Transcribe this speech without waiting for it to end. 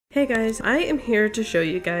Hey guys, I am here to show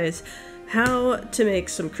you guys how to make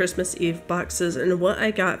some Christmas Eve boxes and what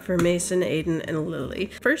I got for Mason, Aiden, and Lily.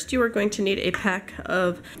 First, you are going to need a pack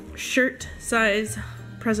of shirt size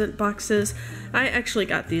present boxes. I actually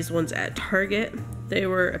got these ones at Target. They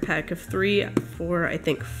were a pack of 3 for I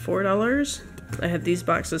think $4. I have these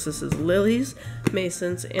boxes. This is Lily's,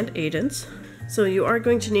 Mason's, and Aiden's. So you are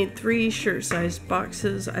going to need 3 shirt size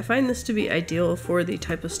boxes. I find this to be ideal for the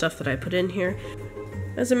type of stuff that I put in here.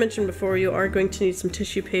 As I mentioned before, you are going to need some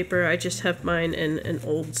tissue paper. I just have mine in an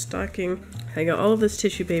old stocking. I got all of this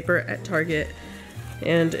tissue paper at Target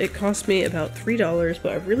and it cost me about $3,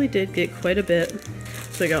 but I really did get quite a bit.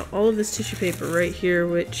 So I got all of this tissue paper right here,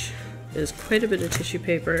 which is quite a bit of tissue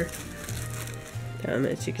paper.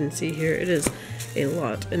 As you can see here, it is a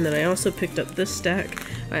lot. And then I also picked up this stack.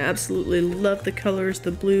 I absolutely love the colors,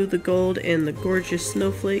 the blue, the gold, and the gorgeous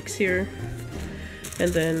snowflakes here.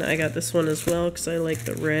 And then I got this one as well because I like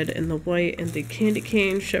the red and the white and the candy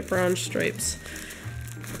cane chevron stripes.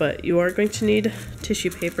 But you are going to need tissue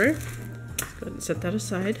paper. Let's go ahead and set that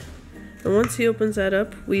aside. And once he opens that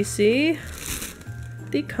up, we see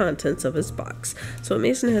the contents of his box. So what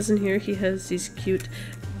Mason has in here, he has these cute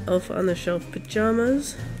Elf on the Shelf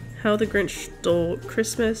pajamas, How the Grinch Stole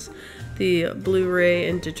Christmas, the Blu-ray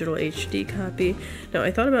and digital HD copy. Now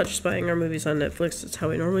I thought about just buying our movies on Netflix, that's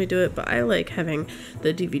how I normally do it, but I like having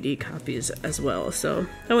the DVD copies as well, so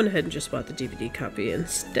I went ahead and just bought the DVD copy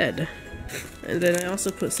instead. And then I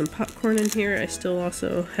also put some popcorn in here. I still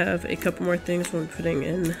also have a couple more things we're putting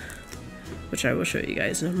in, which I will show you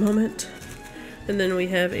guys in a moment. And then we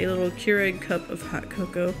have a little Keurig cup of hot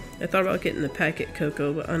cocoa. I thought about getting the packet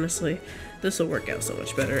cocoa, but honestly, this will work out so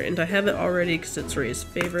much better. And I have it already because it's Ray's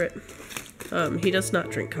favorite. He does not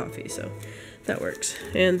drink coffee, so that works.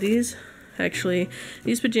 And these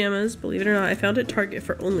pajamas, believe it or not, I found at Target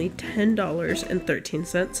for only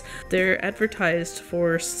 $10.13. They're advertised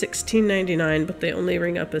for $16.99, but they only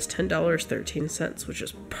ring up as $10.13, which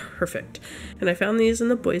is perfect. And I found these in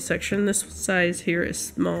the boys section. This size here is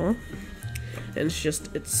small. And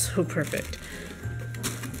it's so perfect.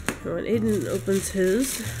 When Aiden opens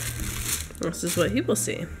his, this is what he will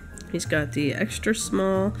see. He's got the extra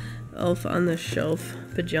small Elf on the Shelf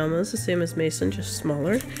pajamas, the same as Mason, just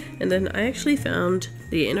smaller. And then I actually found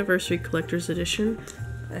the Anniversary Collector's Edition.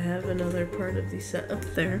 I have another part of the set up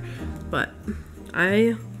there, but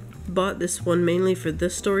I bought this one mainly for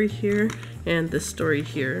this story here and this story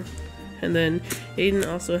here. And then Aiden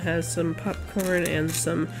also has some popcorn and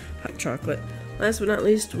some hot chocolate. Last but not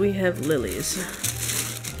least, we have Lily's.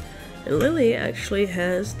 And Lily actually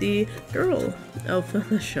has the girl Elf on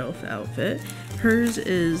the Shelf outfit. Hers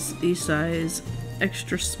is the size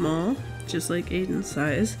extra small, just like Aiden's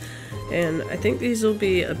size. And I think these will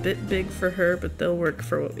be a bit big for her, but they'll work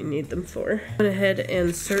for what we need them for. I went ahead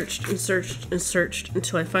and searched and searched and searched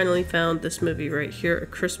until I finally found this movie right here, A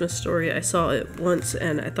Christmas Story. I saw it once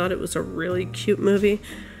and I thought it was a really cute movie.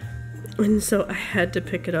 And so I had to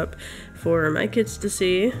pick it up for my kids to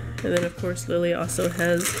see. And then of course Lily also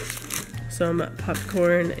has some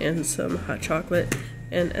popcorn and some hot chocolate.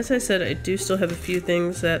 And as I said, I do still have a few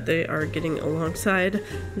things that they are getting alongside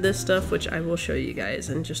this stuff, which I will show you guys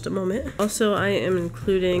in just a moment. Also, I am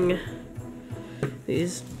including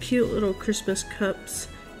these cute little Christmas cups.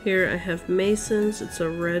 Here I have Mason's. It's a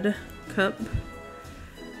red cup.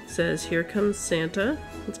 It says, "Here Comes Santa."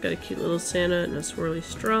 It's got a cute little Santa and a swirly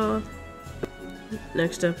straw.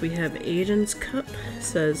 Next up we have Aiden's cup. It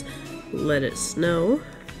says, "Let It Snow."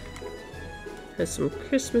 Has some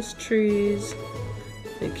Christmas trees.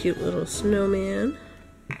 A cute little snowman.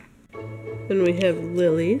 Then we have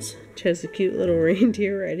Lily's, which has a cute little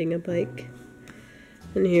reindeer riding a bike.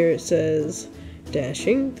 And here it says,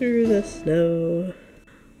 "Dashing through the snow."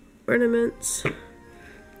 Ornaments.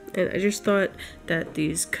 And I just thought that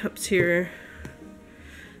these cups here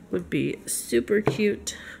would be super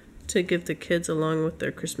cute to give the kids along with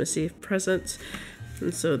their Christmas Eve presents.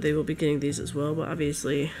 And so they will be getting these as well, but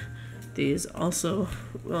obviously these also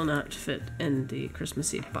will not fit in the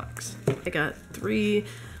Christmas Eve box. I got 3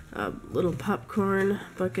 little popcorn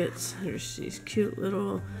buckets. There's these cute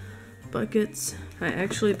little buckets. I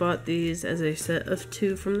actually bought these as a set of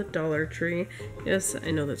 2 from the Dollar Tree. Yes,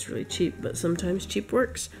 I know that's really cheap, but sometimes cheap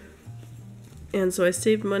works. And so I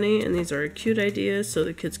saved money, and these are a cute idea so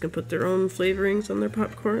the kids can put their own flavorings on their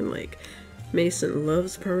popcorn. Like Mason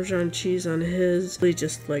loves Parmesan cheese on his. He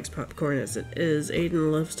just likes popcorn as it is.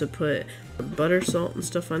 Aiden loves to put butter, salt, and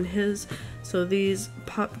stuff on his. So these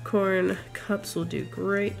popcorn cups will do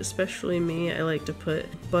great, especially me. I like to put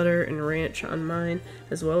butter and ranch on mine,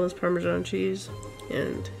 as well as Parmesan cheese.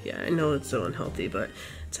 And yeah, I know it's so unhealthy, but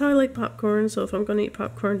It's how I like popcorn, so if I'm gonna eat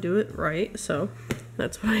popcorn, do it right, so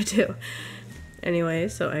that's what I do. Anyway,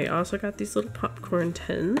 so I also got these little popcorn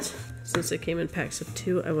tins. Since they came in packs of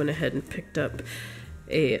 2, I went ahead and picked up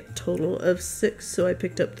a total of 6, so I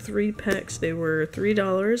picked up 3 packs. They were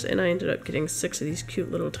 $3, and I ended up getting 6 of these cute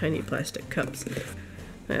little tiny plastic cups.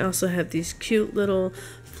 I also have these cute little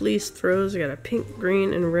fleece throws. I got a pink,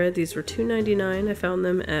 green, and red. These were $2.99. I found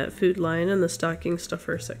them at Food Lion in the stocking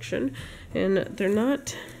stuffer section, and they're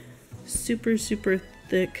not super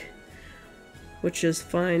thick, which is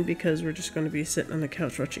fine because we're just going to be sitting on the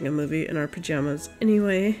couch watching a movie in our pajamas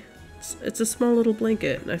anyway. It's a small little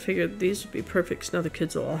blanket, and I figured these would be perfect so now the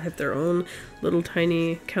kids will all have their own little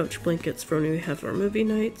tiny couch blankets for when we have our movie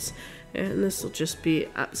nights, and this will just be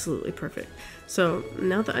absolutely perfect. So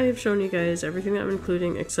now that I have shown you guys everything that I'm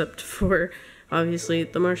including except for obviously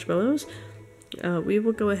the marshmallows, we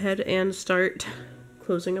will go ahead and start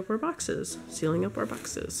closing up our boxes, sealing up our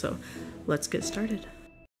boxes. So let's get started.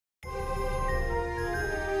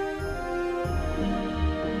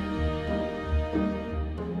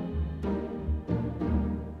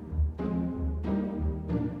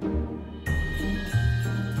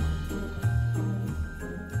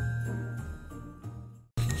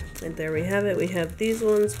 And there we have it. We have these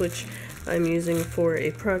ones, which I'm using for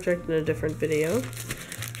a project in a different video.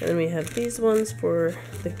 And then we have these ones for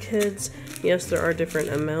the kids. Yes, there are different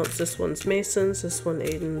amounts. This one's Mason's, this one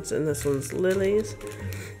Aiden's, and this one's Lily's.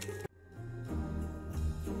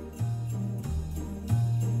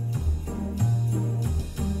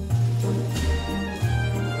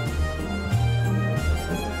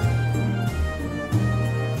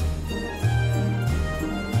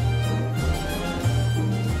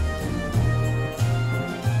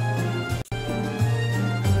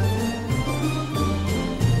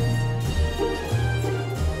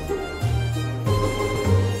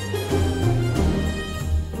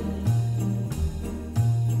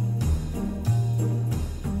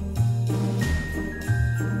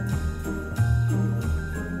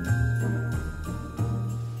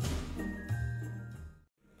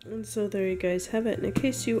 And so there you guys have it. And in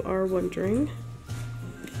case you are wondering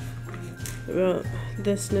about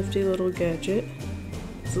this nifty little gadget,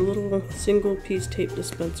 it's a little single piece tape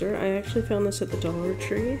dispenser. I actually found this at the Dollar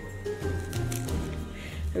Tree.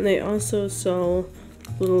 And they also sell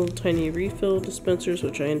little tiny refill dispensers,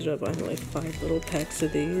 which I ended up buying like 5 little packs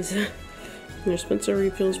of these. And their dispenser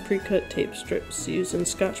refills pre-cut tape strips used in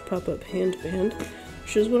Scotch pop-up handband,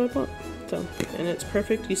 which is what I bought. So, and it's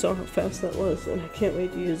perfect. You saw how fast that was, and I can't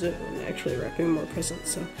wait to use it when actually wrapping more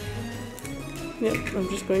presents. So, yep, I'm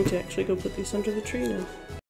just going to actually go put these under the tree now.